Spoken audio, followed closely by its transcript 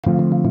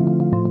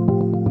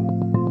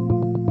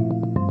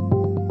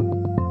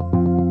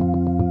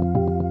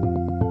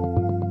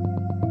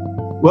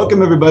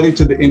Welcome everybody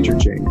to the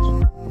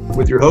Interchange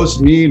with your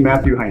host, me,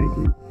 Matthew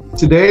Heineke.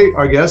 Today,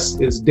 our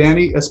guest is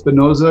Dani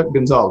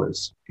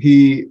Espinoza-Gonzalez.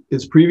 He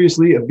is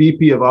previously a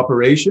VP of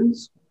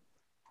operations,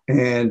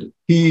 and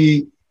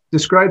he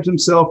describes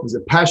himself as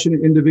a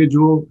passionate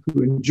individual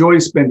who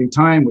enjoys spending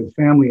time with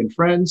family and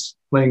friends,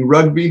 playing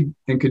rugby,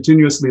 and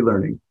continuously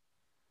learning.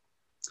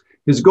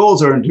 His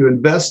goals are to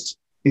invest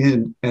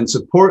in and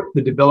support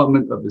the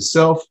development of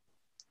himself,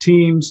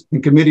 teams,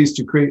 and committees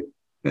to create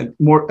a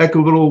more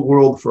equitable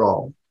world for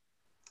all.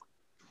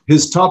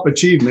 His top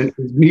achievement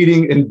is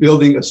meeting and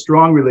building a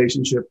strong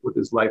relationship with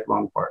his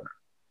lifelong partner.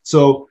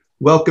 So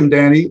welcome,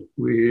 Dani.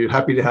 We're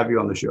happy to have you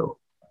on the show.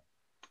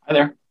 Hi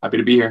there. Happy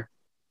to be here.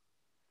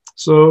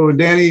 So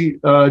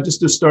Dani,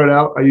 just to start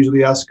out, I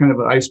usually ask kind of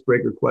an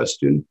icebreaker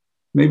question.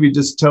 Maybe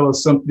just tell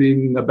us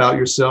something about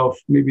yourself,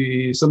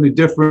 maybe something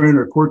different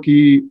or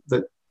quirky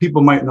that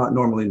people might not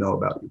normally know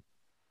about you.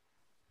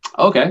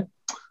 Okay.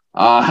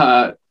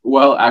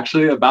 Well,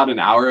 actually, about an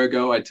hour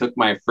ago, I took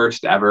my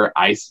first ever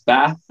ice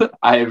bath.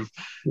 I've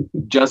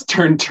just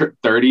turned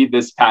 30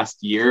 this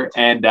past year.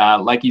 And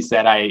like you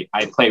said, I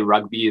play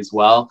rugby as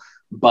well.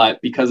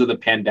 But because of the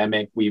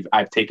pandemic,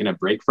 I've taken a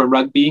break from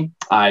rugby.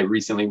 I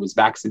recently was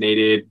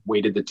vaccinated,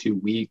 waited the 2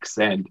 weeks,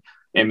 and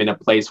am in a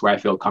place where I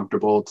feel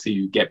comfortable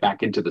to get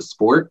back into the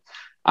sport.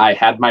 I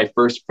had my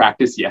first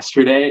practice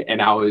yesterday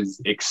and I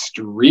was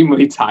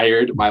extremely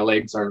tired. My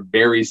legs are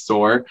very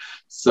sore.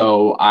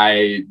 So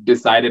I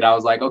decided, I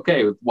was like,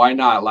 okay, why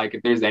not? Like,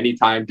 if there's any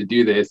time to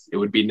do this, it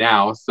would be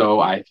now.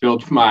 So I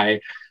filled my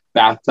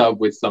bathtub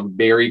with some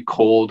very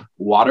cold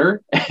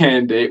water,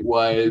 and it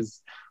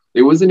was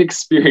an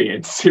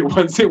experience. It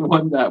wasn't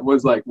one that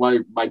was like my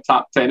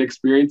top 10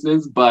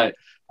 experiences, but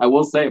I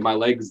will say my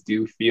legs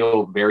do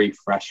feel very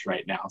fresh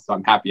right now. So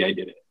I'm happy I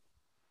did it.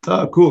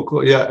 Oh,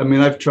 cool. Yeah. I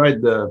mean, I've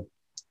tried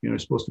you're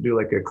supposed to do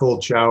like a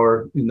cold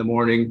shower in the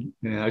morning,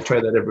 and I try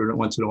that every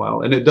once in a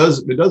while, and it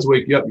does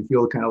wake you up. You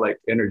feel kind of like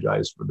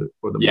energized for the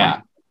morning.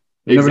 Yeah,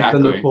 I've never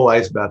done the full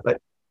ice bath.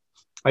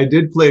 I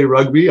did play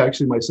rugby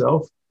actually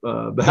myself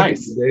back in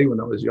the day when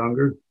I was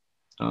younger.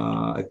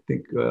 I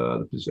think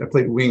I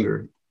played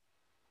winger.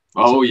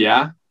 Oh,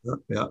 yeah.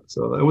 Yeah.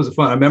 So it was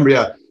fun. I remember,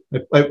 yeah,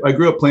 I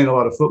grew up playing a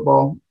lot of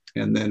football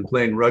and then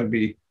playing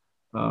rugby.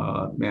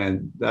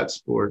 Man, that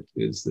sport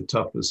is the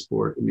toughest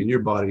sport. I mean, your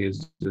body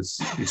is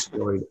just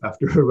destroyed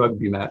after a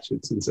rugby match.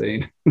 It's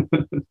insane.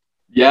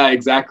 Yeah,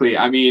 exactly.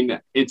 I mean,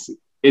 it's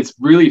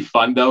really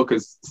fun though,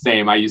 because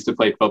I used to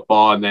play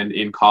football, and then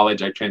in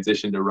college I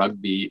transitioned to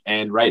rugby,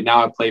 and right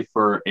now I play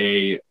for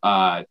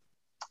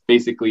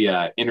basically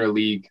a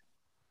interleague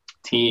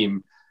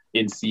team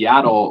in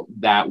Seattle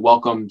that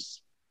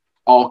welcomes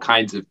all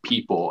kinds of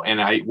people.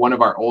 And one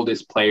of our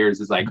oldest players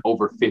is like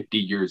over 50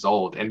 years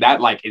old. And that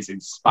like is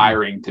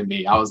inspiring to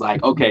me. I was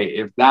like, okay,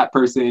 if that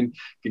person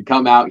can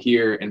come out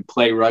here and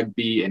play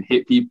rugby and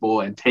hit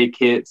people and take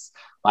hits,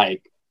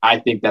 like, I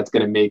think that's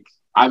going to make,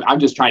 I'm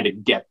just trying to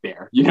get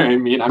there. You know what I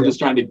mean? I'm just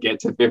trying to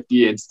get to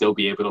 50 and still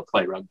be able to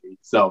play rugby.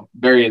 So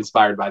very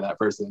inspired by that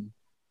person.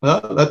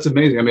 That's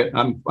amazing. I mean,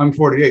 I'm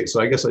 48,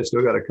 so I guess I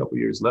still got a couple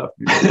years left.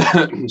 You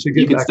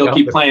can still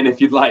keep playing if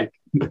you'd like.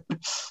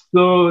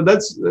 So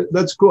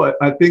that's cool.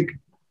 I think,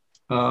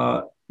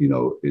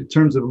 in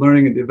terms of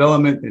learning and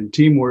development and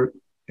teamwork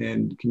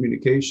and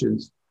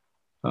communications,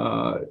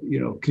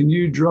 can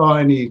you draw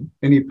any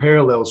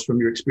parallels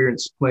from your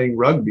experience playing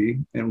rugby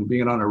and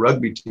being on a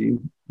rugby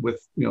team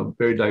with,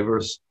 very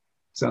diverse,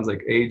 sounds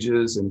like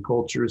ages and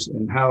cultures,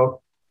 and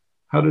how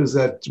does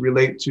that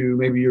relate to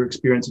maybe your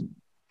experience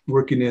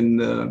working in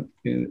the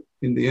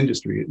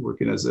industry,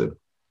 working as a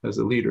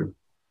leader?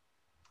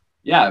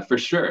 Yeah, for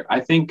sure. I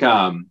think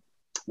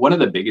one of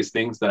the biggest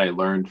things that I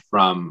learned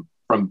from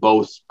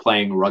both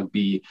playing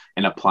rugby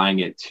and applying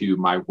it to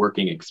my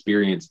working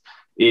experience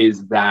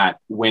is that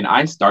when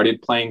I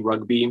started playing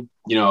rugby,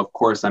 of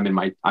course I'm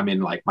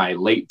in like my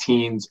late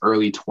teens,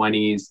 early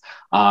 20s.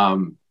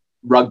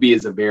 Rugby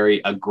is a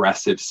very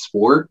aggressive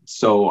sport,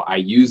 so I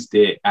used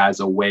it as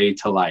a way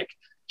to like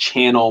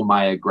channel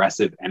my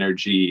aggressive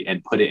energy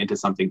and put it into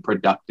something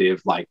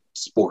productive like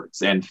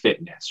sports and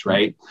fitness,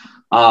 right?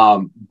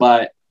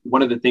 But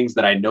one of the things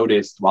that I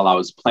noticed while I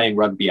was playing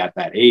rugby at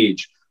that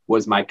age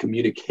was my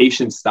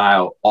communication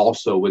style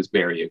also was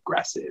very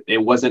aggressive. It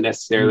wasn't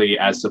necessarily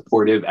as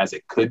supportive as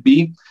it could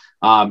be.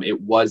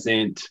 It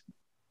wasn't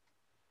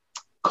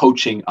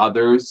coaching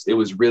others. It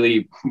was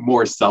really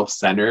more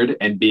self-centered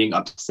and being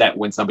upset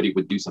when somebody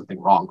would do something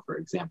wrong, for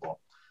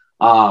example.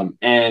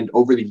 And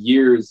over the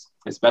years,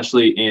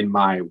 especially in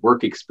my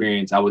work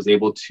experience, I was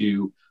able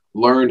to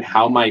learn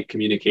how my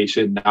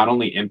communication not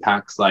only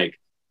impacts like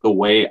the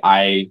way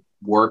I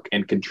work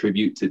and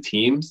contribute to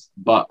teams,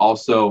 but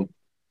also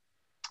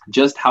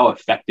just how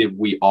effective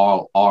we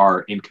all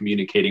are in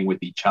communicating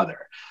with each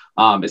other.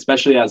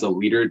 Especially as a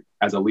leader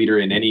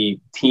in any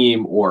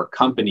team or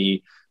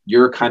company,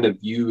 you're kind of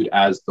viewed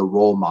as the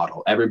role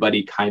model.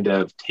 Everybody kind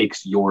of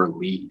takes your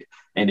lead.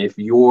 And if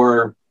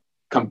you're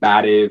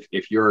combative,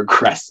 if you're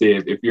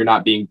aggressive, if you're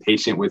not being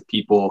patient with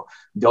people,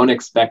 don't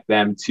expect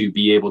them to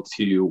be able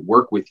to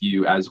work with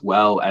you as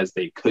well as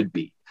they could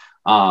be.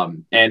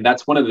 And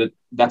that's one of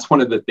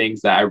the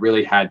things that I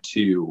really had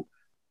to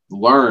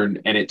learn,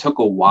 and it took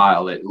a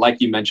while. Like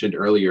you mentioned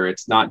earlier,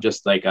 it's not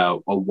just like a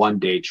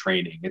one-day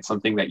training. It's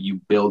something that you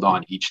build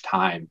on each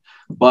time,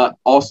 but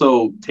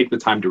also take the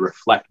time to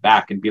reflect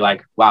back and be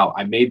like, wow,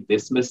 I made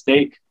this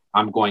mistake.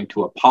 I'm going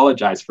to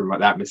apologize for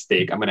that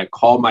mistake. I'm going to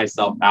call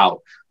myself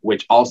out,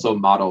 which also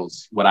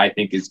models what I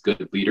think is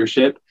good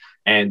leadership,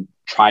 and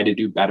try to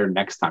do better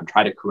next time.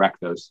 Try to correct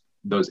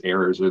those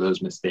errors or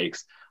those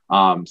mistakes,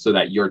 so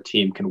that your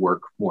team can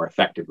work more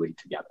effectively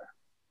together.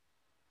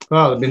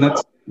 Well, I mean,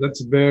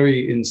 that's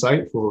very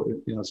insightful,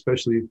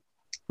 especially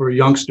for a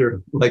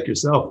youngster like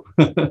yourself.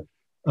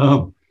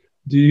 What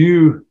do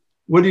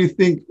you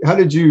think, how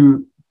did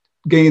you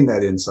gain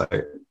that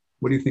insight?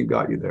 What do you think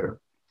got you there?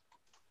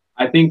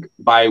 I think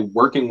by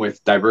working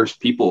with diverse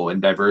people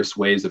and diverse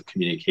ways of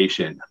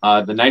communication.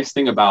 The nice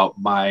thing about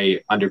my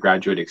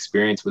undergraduate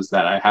experience was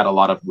that I had a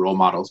lot of role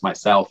models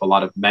myself, a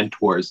lot of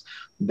mentors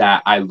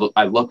that I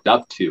looked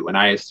up to and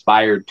I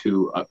aspired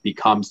to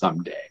become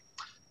someday.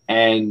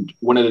 And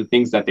one of the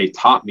things that they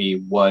taught me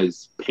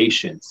was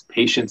patience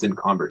in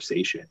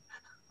conversation.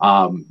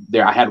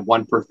 I had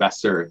one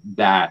professor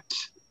that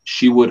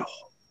she would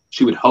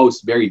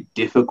host very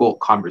difficult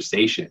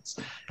conversations,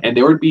 and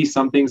there would be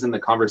some things in the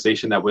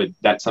conversation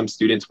that some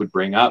students would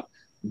bring up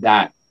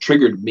that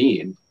triggered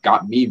me and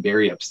got me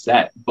very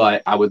upset.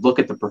 But I would look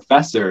at the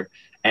professor,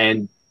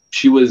 and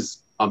she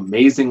was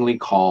amazingly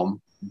calm,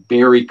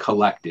 very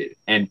collected,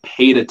 and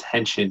paid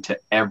attention to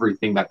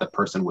everything that the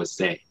person was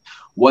saying.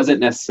 Wasn't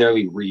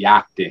necessarily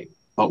reacting,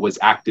 but was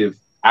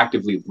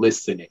actively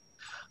listening.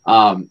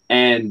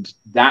 And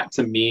that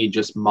to me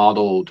just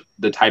modeled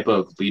the type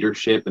of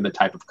leadership and the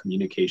type of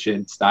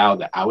communication style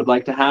that I would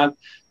like to have,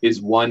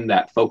 is one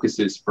that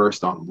focuses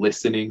first on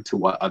listening to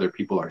what other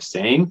people are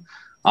saying.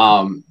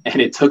 And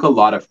it took a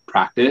lot of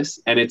practice.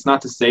 And it's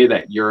not to say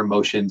that your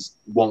emotions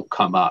won't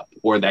come up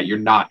or that you're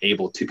not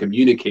able to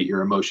communicate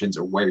your emotions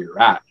or where you're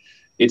at.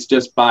 It's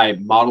just by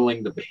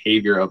modeling the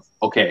behavior of,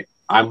 okay,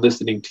 I'm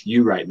listening to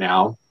you right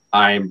now.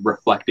 I'm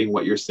reflecting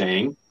what you're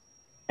saying,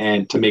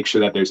 and to make sure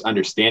that there's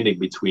understanding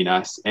between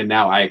us. And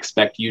now I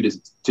expect you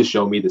to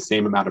show me the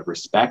same amount of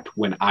respect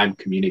when I'm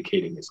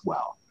communicating as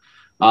well.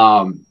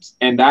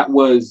 And that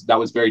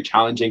was very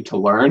challenging to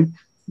learn,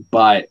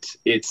 but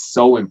it's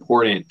so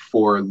important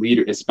for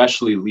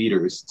especially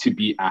leaders, to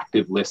be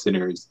active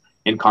listeners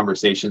in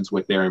conversations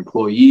with their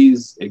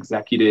employees,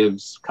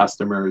 executives,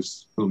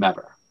 customers,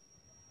 whomever.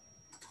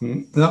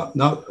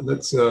 No,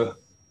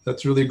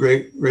 that's really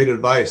great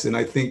advice. And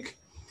I think,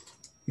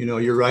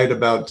 you're right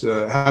about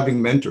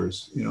having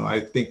mentors. I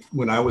think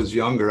when I was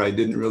younger, I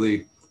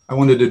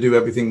wanted to do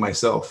everything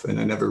myself, and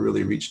I never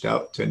really reached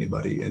out to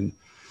anybody. And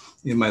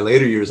in my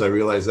later years, I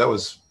realized that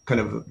was kind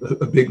of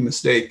a big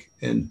mistake.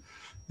 And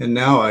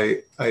now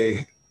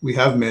we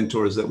have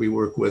mentors that we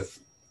work with,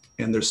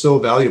 and they're so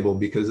valuable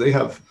because they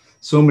have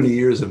so many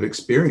years of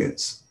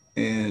experience.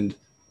 And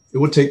it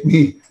would take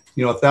me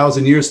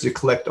 1,000 years to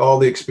collect all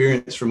the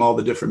experience from all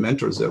the different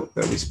mentors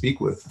that we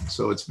speak with.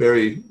 So it's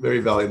very, very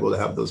valuable to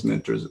have those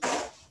mentors.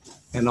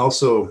 And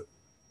also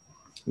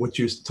what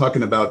you're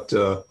talking about,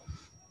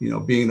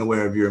 being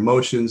aware of your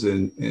emotions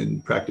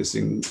and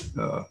practicing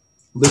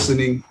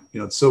listening.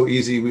 It's so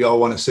easy. We all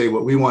want to say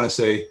what we want to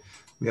say.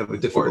 We have a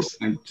difficult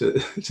time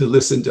to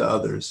listen to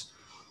others.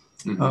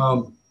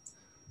 Mm-hmm.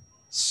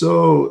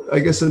 So I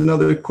guess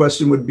another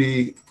question would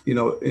be,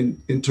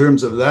 in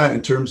terms of that,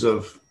 in terms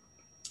of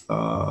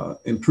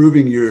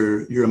improving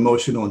your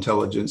emotional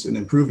intelligence and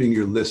improving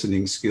your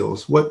listening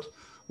skills, what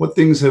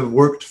things have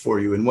worked for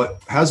you and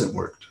what hasn't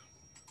worked?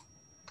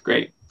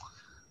 Great.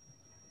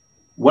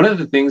 One of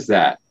the things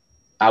that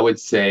I would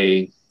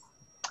say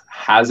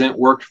hasn't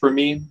worked for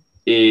me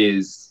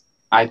is,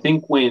 I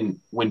think when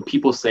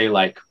people say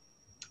like,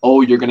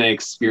 oh, you're going to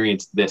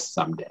experience this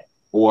someday,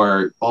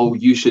 or, oh,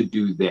 you should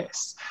do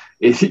this.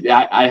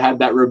 I had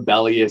that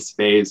rebellious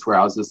phase where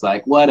I was just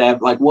like, whatever,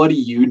 like, what do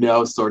you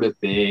know, sort of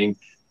thing.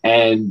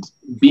 And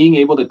being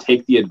able to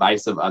take the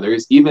advice of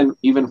others, even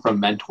from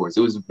mentors,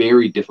 it was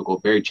very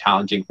difficult, very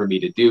challenging for me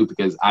to do,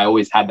 because I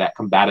always had that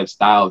combative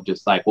style of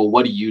just like, well,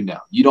 what do you know?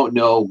 You don't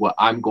know what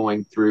I'm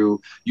going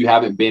through. You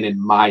haven't been in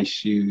my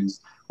shoes,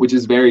 which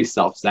is very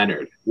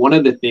self-centered. One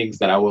of the things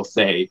that I will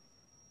say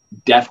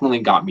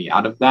definitely got me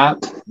out of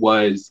that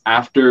was,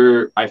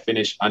 after I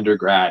finished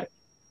undergrad,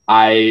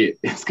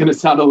 it's going to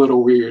sound a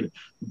little weird,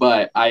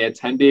 but I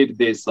attended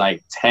this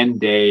like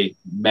 10-day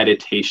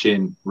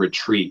meditation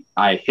retreat.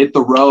 I hit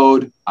the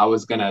road. I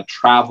was going to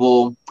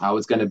travel. I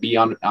was going to be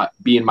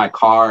in my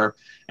car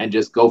and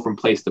just go from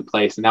place to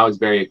place. And that was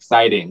very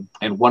exciting.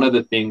 And one of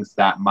the things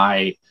that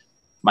my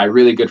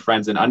really good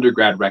friends in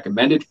undergrad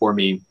recommended for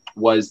me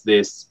was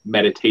this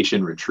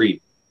meditation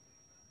retreat.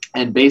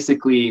 And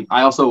basically,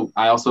 I also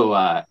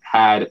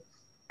had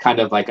kind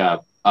of like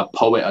a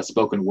poet, a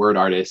spoken word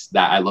artist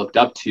that I looked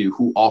up to,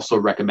 who also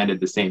recommended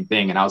the same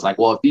thing. And I was like,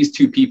 well, if these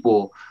two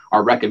people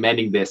are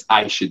recommending this,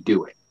 I should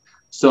do it.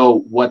 So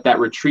what that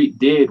retreat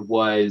did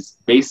was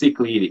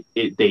basically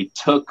they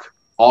took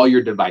all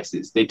your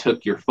devices. They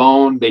took your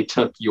phone, they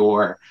took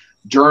your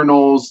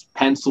journals,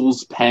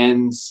 pencils,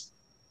 pens,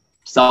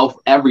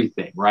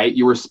 everything, right?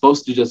 You were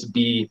supposed to just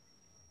be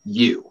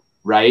you,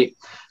 right?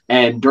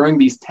 And during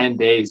these 10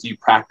 days, you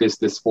practice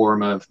this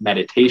form of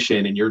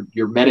meditation, and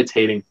you're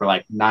meditating for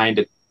like 9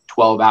 to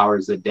 12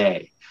 hours a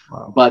day.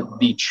 Wow. But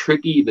the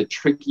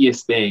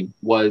trickiest thing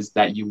was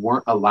that you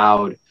weren't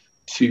allowed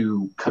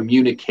to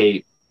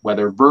communicate,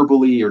 whether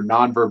verbally or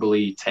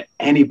non-verbally, to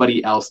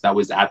anybody else that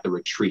was at the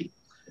retreat.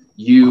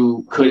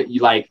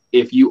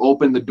 If you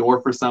open the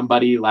door for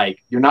somebody,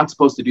 like, you're not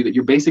supposed to do that.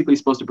 You're basically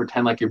supposed to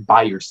pretend like you're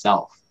by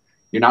yourself.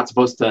 You're not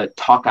supposed to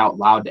talk out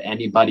loud to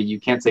anybody. You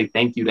can't say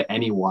thank you to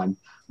anyone.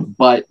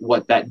 But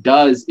what that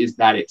does is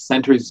that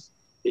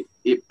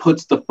it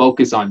puts the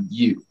focus on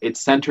you. It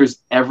centers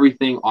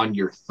everything on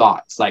your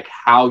thoughts, like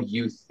how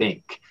you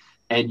think.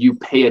 And you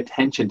pay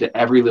attention to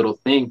every little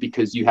thing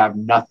because you have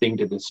nothing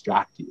to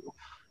distract you.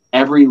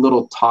 Every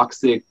little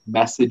toxic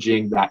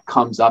messaging that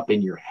comes up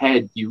in your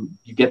head, you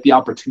get the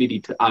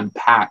opportunity to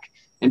unpack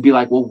and be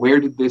like, well,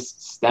 where did this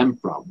stem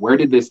from? Where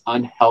did this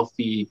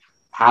unhealthy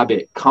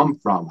habit come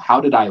from?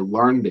 How did I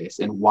learn this?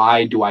 And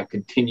why do I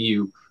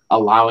continue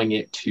allowing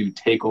it to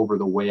take over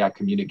the way I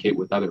communicate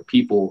with other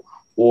people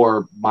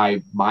or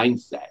my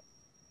mindset?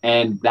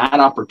 And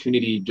that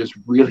opportunity just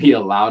really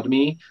allowed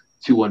me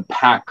to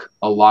unpack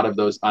a lot of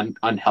those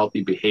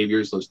unhealthy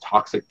behaviors, those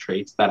toxic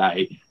traits that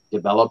I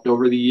developed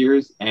over the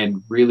years,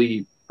 and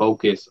really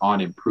focus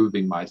on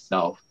improving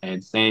myself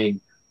and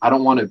saying, I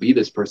don't want to be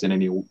this person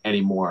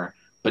anymore.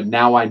 But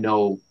now I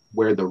know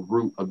where the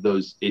root of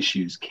those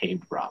issues came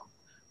from,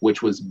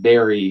 which was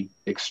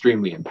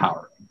extremely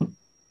empowering.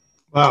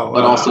 Wow.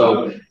 But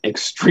also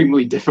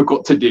extremely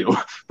difficult to do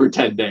for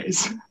 10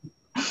 days.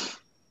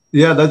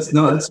 Yeah, that's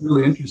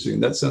really interesting.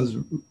 That sounds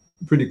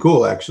pretty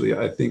cool, actually.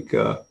 I think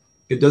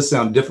it does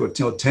sound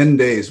difficult. 10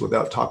 days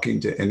without talking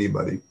to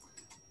anybody.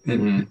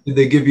 And did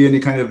they give you any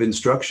kind of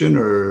instruction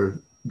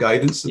or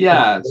guidance?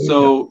 Yeah.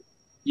 So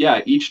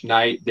each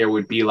night there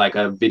would be like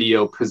a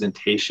video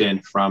presentation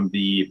from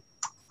the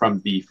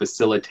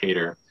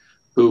facilitator,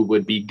 who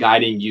would be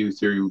guiding you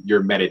through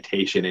your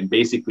meditation. And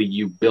basically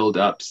you build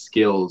up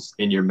skills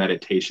in your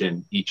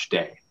meditation each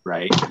day,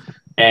 right?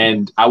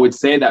 And I would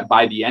say that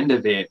by the end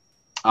of it,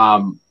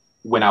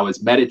 when I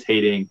was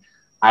meditating,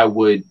 I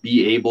would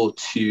be able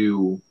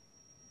to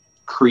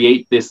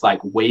create this like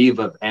wave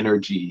of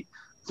energy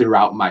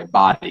throughout my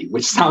body,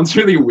 which sounds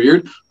really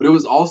weird, but it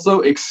was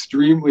also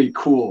extremely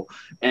cool.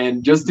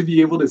 And just to be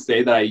able to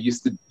say that I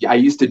used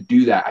to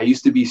do that. I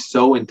used to be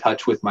so in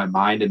touch with my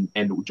mind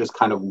and just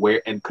kind of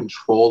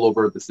control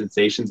over the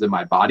sensations in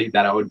my body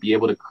that I would be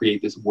able to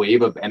create this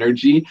wave of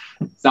energy.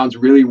 It sounds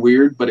really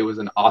weird, but it was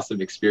an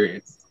awesome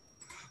experience.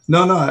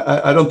 No,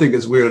 I don't think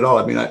it's weird at all.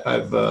 I mean,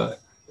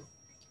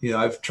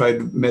 I've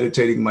tried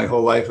meditating my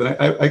whole life,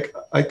 and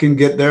I can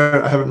get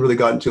there. I haven't really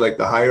gotten to like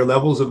the higher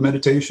levels of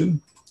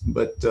meditation.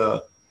 But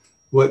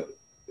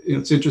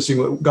it's interesting.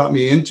 What got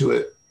me into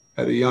it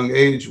at a young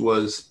age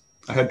was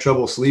I had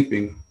trouble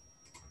sleeping,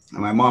 and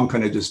my mom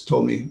kind of just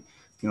told me,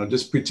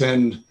 just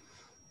pretend,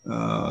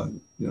 to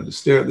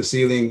stare at the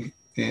ceiling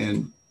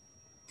and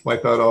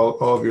wipe out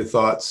all of your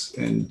thoughts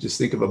and just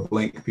think of a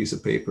blank piece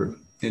of paper.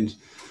 And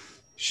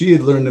she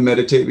had learned to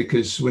meditate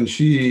because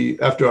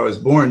after I was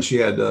born, she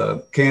had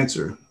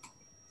cancer,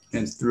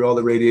 and through all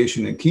the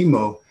radiation and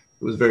chemo,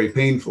 it was very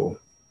painful.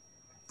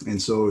 And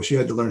so she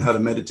had to learn how to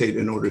meditate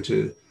in order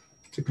to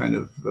kind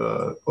of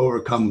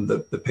overcome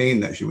the pain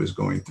that she was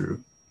going through.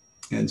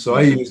 And so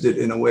I used it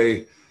in a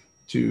way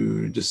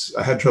to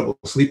I had trouble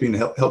sleeping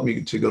to help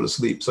me to go to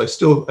sleep. So I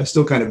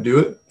still kind of do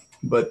it,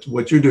 but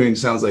what you're doing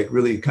sounds like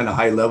really kind of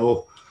high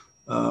level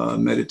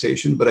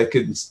meditation. But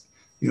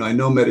I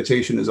know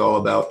meditation is all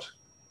about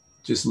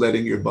just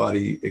letting your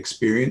body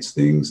experience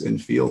things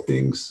and feel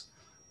things,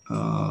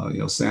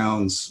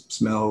 sounds,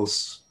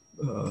 smells,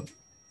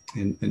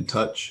 and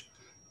touch.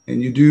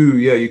 And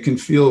you can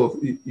feel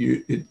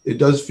it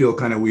does feel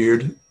kind of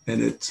weird, and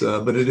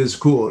but it is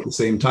cool at the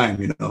same time.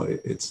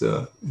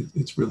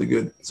 It's really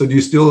good. So do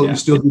you still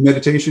do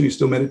meditation? You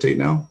still meditate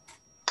now?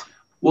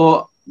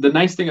 Well, the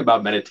nice thing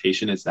about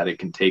meditation is that it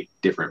can take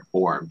different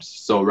forms.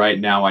 So right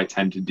now I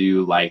tend to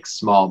do like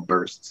small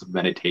bursts of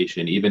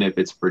meditation, even if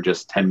it's for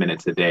just 10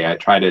 minutes a day. I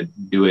try to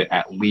do it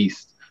at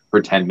least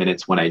for 10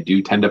 minutes when I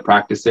do tend to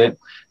practice it.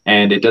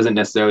 And it doesn't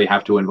necessarily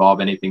have to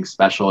involve anything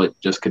special. It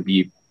just could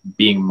be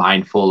being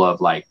mindful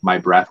of like my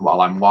breath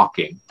while I'm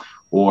walking,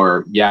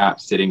 or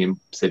sitting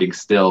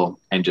still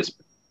and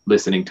just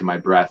listening to my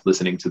breath,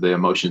 listening to the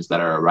emotions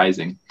that are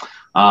arising.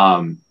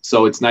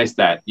 So it's nice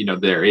that,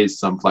 there is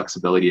some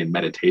flexibility in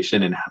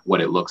meditation and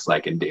what it looks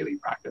like in daily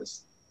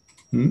practice.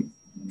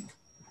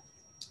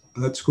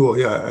 That's cool.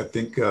 Yeah. I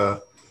think,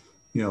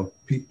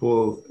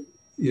 people,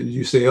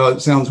 you say, oh,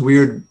 it sounds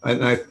weird.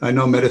 I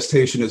know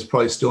meditation is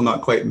probably still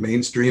not quite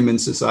mainstream in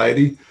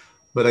society,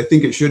 but I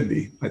think it should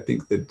be. I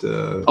think that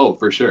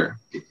for sure.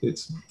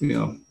 It's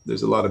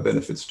there's a lot of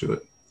benefits to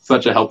it.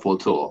 such a helpful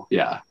tool.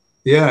 Yeah.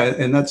 Yeah.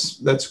 And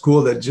that's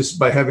cool that just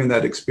by having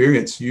that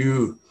experience,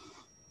 you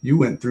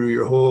went through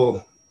your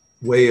whole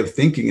way of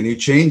thinking and you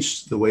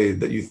changed the way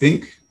that you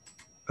think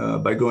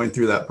by going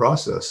through that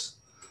process.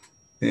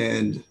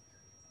 And,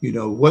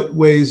 what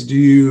ways do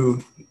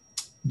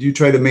you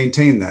try to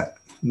maintain that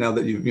now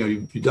that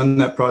you've done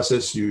that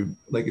process?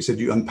 Like you said,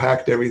 you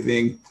unpacked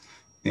everything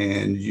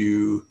and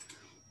you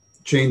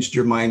changed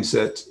your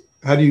mindset.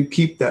 How do you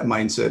keep that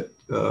mindset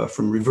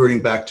from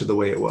reverting back to the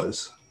way it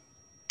was?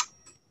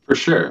 For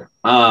sure.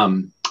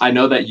 I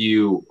know that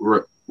you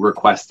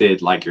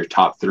requested like your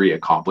top 3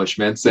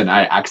 accomplishments, and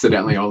I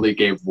accidentally only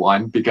gave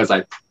one because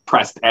I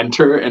pressed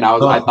enter, and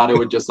I thought it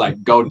would just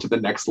like go to the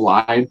next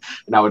line,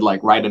 and I would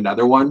like write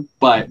another one.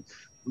 But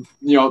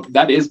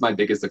that is my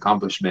biggest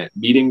accomplishment.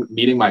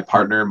 Meeting my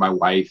partner, my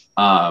wife,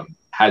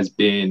 has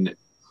been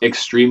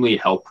extremely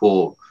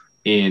helpful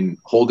in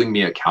holding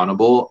me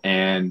accountable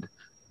and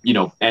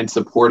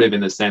supportive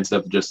in the sense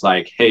of just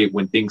like, hey,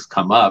 when things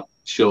come up,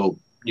 she'll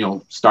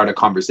start a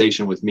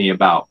conversation with me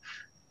about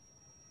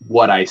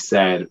what I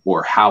said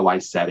or how I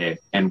said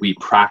it. And we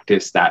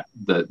practice that,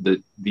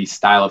 the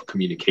style of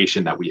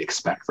communication that we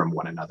expect from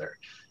one another.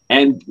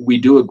 And we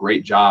do a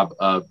great job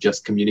of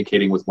just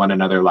communicating with one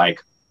another,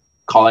 like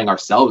calling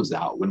ourselves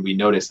out when we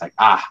notice like,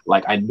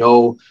 I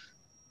know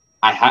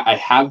I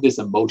have this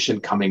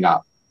emotion coming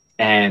up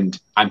and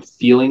I'm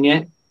feeling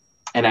it.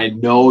 And I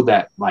know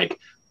that like,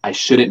 I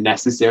shouldn't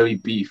necessarily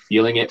be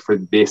feeling it for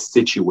this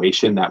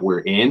situation that we're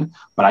in,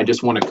 but I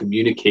just want to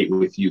communicate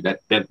with you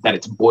that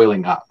it's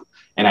boiling up.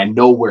 And I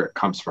know where it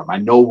comes from. I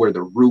know where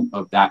the root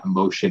of that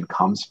emotion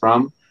comes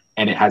from.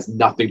 And it has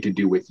nothing to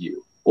do with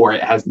you, or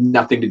it has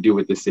nothing to do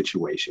with this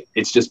situation.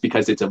 It's just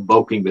because it's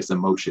evoking this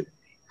emotion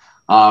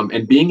in me.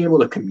 And being able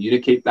to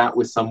communicate that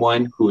with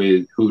someone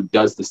who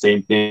does the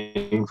same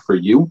thing for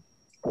you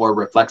or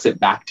reflects it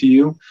back to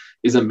you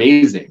is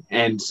amazing.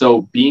 And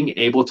so being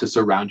able to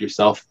surround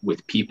yourself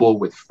with people,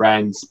 with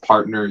friends,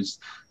 partners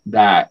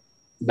that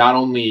not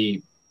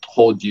only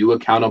hold you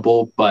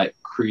accountable, but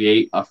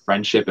create a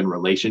friendship and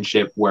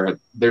relationship where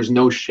there's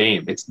no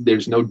shame.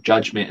 There's no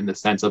judgment in the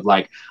sense of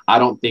like, I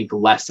don't think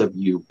less of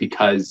you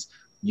because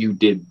you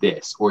did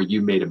this or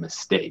you made a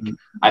mistake.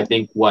 Mm-hmm. I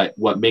think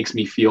what makes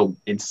me feel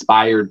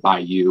inspired by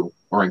you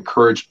or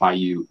encouraged by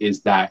you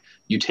is that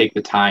you take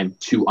the time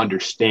to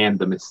understand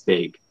the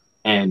mistake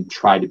and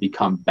try to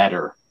become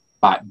better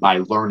by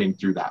learning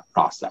through that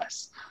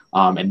process,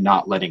 and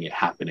not letting it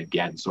happen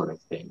again, sort of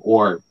thing.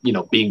 Or,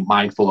 being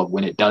mindful of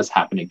when it does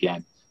happen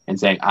again and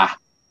saying,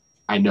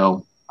 I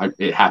know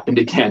it happened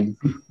again.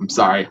 I'm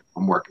sorry,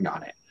 I'm working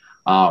on it.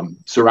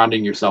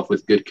 Surrounding yourself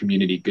with good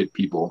community, good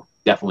people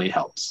definitely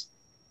helps.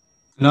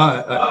 No,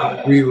 I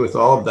agree with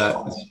all of that,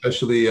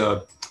 especially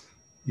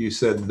you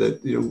said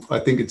that, I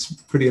think it's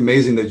pretty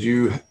amazing that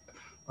you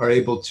are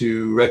able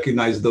to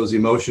recognize those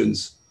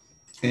emotions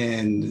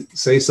and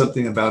say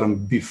something about them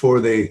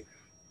before they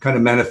kind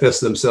of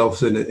manifest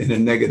themselves in a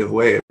negative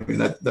way. I mean,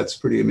 that's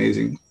pretty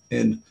amazing.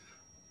 And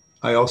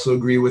I also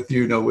agree with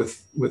you,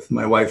 with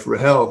my wife,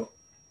 Rahel.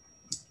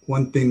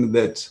 One thing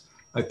that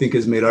I think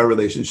has made our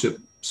relationship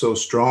so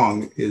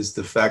strong is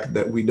the fact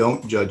that we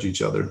don't judge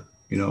each other.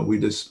 We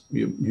just,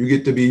 you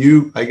get to be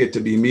you, I get to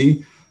be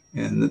me.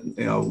 And,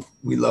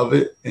 we love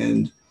it.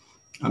 And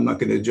I'm not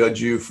going to judge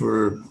you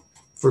for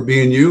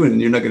being you, and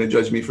you're not going to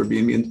judge me for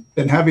being me.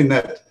 And having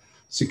that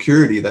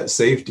security, that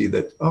safety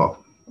that,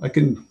 I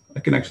can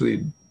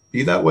actually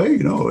be that way,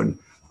 and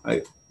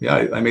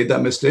I made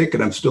that mistake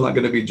and I'm still not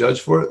going to be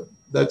judged for it.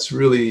 That's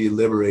really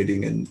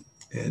liberating.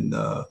 And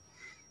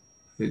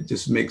it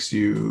just makes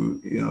you,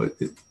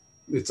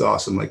 it's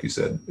awesome. Like you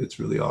said, it's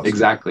really awesome.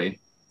 Exactly.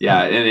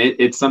 Yeah. And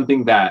it's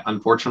something that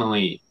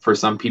unfortunately for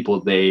some people,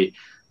 they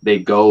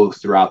go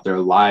throughout their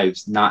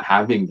lives not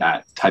having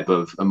that type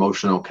of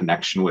emotional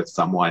connection with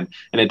someone.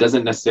 And it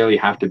doesn't necessarily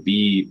have to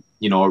be,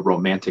 a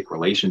romantic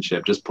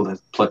relationship, just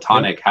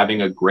platonic,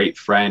 having a great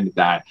friend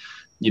that,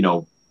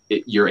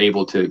 you're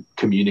able to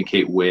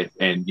communicate with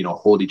and,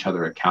 hold each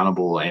other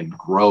accountable and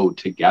grow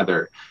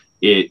together.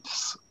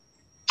 It's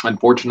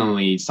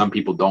unfortunately, some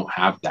people don't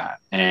have that.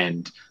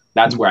 And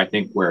that's where I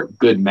think where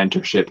good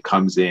mentorship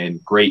comes in,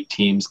 great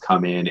teams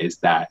come in, is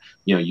that,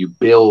 you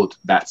build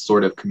that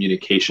sort of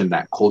communication,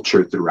 that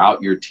culture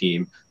throughout your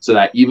team so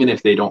that even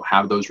if they don't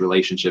have those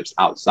relationships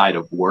outside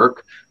of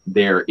work,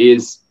 there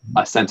is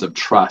a sense of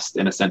trust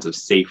and a sense of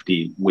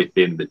safety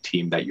within the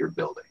team that you're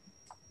building.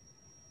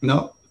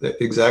 No,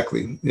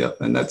 exactly. Yeah.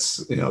 And that's,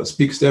 it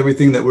speaks to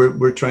everything that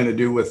we're trying to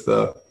do with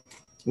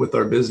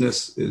our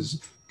business,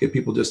 is get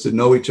people just to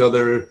know each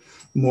other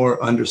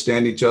more,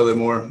 understand each other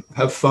more,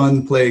 have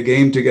fun, play a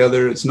game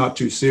together. It's not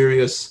too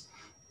serious,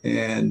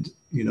 and,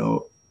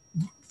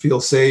 feel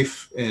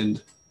safe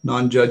and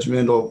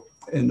non-judgmental.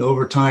 And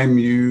over time,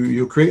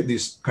 you create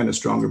these kind of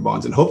stronger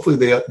bonds. And hopefully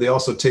they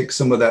also take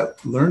some of that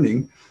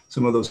learning,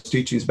 some of those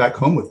teachings back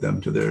home with them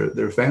to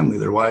their family,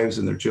 their wives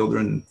and their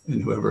children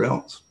and whoever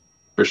else.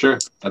 For sure.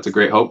 That's a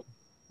great hope.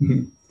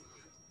 Mm-hmm.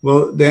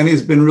 Well, Dani,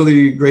 it's been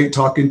really great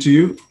talking to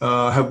you.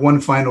 I have one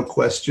final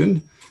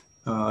question.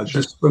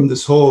 Just from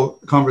this whole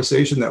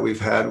conversation that we've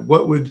had,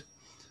 what would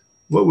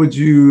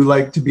you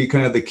like to be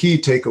kind of the key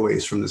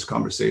takeaways from this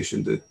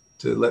conversation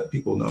to let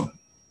people know?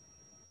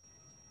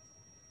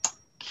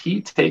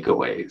 Key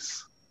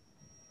takeaways.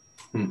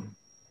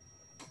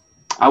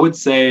 I would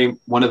say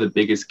one of the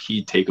biggest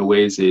key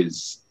takeaways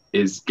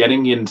is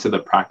getting into the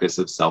practice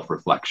of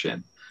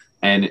self-reflection,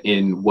 and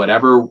in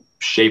whatever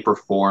shape or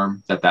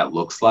form that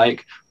looks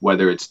like,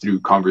 whether it's through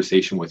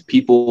conversation with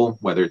people,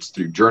 whether it's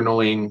through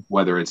journaling,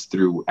 whether it's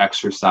through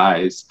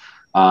exercise,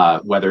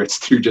 whether it's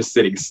through just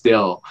sitting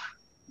still.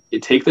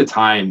 Take the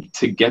time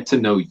to get to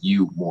know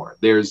you more.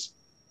 There's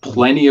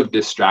plenty of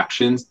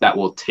distractions that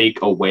will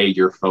take away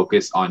your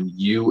focus on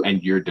you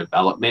and your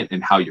development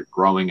and how you're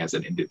growing as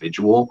an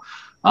individual.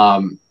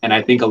 And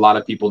I think a lot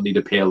of people need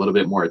to pay a little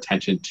bit more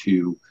attention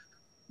to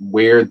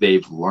where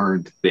they've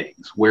learned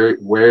things,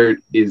 where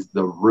is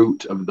the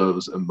root of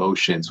those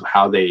emotions,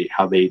 how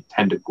they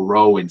tend to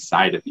grow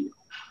inside of you,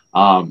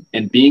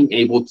 and being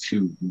able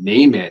to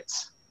name it,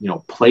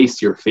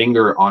 place your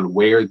finger on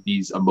where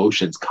these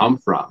emotions come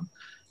from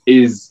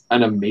is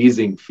an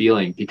amazing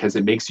feeling, because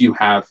it makes you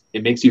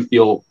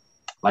feel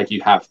like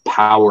you have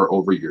power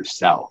over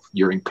yourself.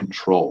 You're in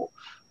control.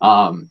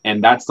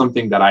 And that's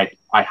something that I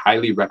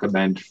highly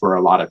recommend for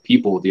a lot of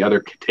people. The other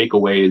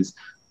takeaway is,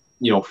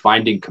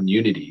 finding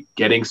community,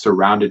 getting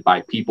surrounded by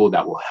people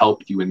that will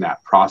help you in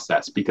that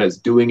process, because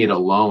doing it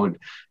alone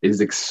is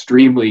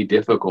extremely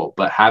difficult.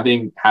 But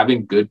having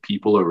good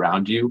people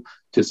around you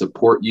to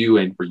support you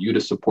and for you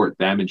to support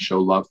them and show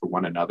love for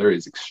one another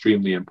is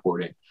extremely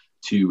important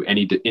to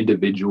any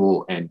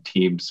individual and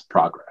team's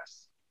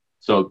progress.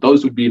 So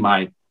those would be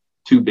my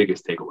two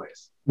biggest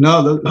takeaways.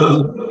 No, those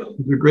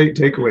are great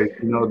takeaways.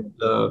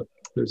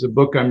 There's a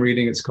book I'm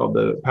reading. It's called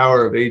The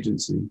Power of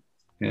Agency.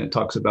 And it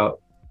talks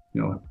about,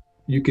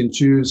 you can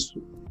choose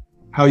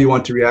how you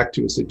want to react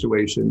to a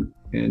situation,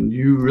 and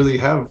you really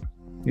have,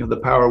 the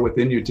power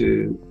within you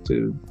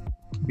to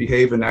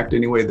behave and act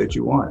any way that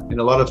you want. And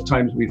a lot of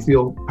times we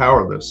feel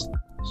powerless.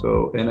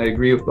 So, and I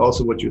agree with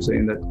also what you're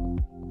saying, that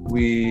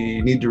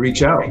we need to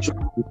reach out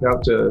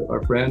to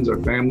our friends, our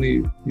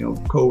family,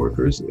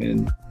 coworkers,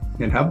 and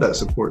have that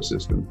support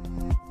system.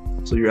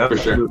 So you're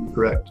absolutely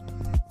correct.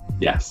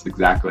 Yes,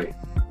 exactly.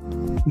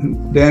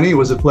 Dani, it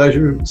was a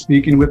pleasure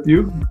speaking with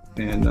you,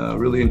 and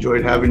really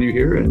enjoyed having you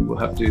here, and we'll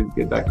have to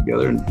get back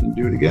together and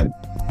do it again.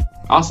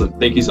 Awesome.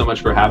 Thank you so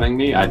much for having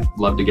me. I'd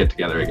love to get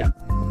together again.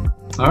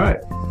 All right.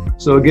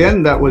 So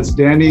again, that was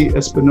Dani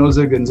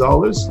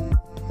Espinoza-Gonzalez,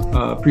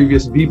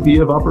 previous VP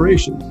of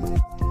Operations.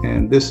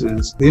 And this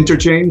is The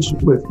Interchange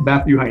with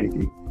Matthew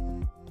Heineke.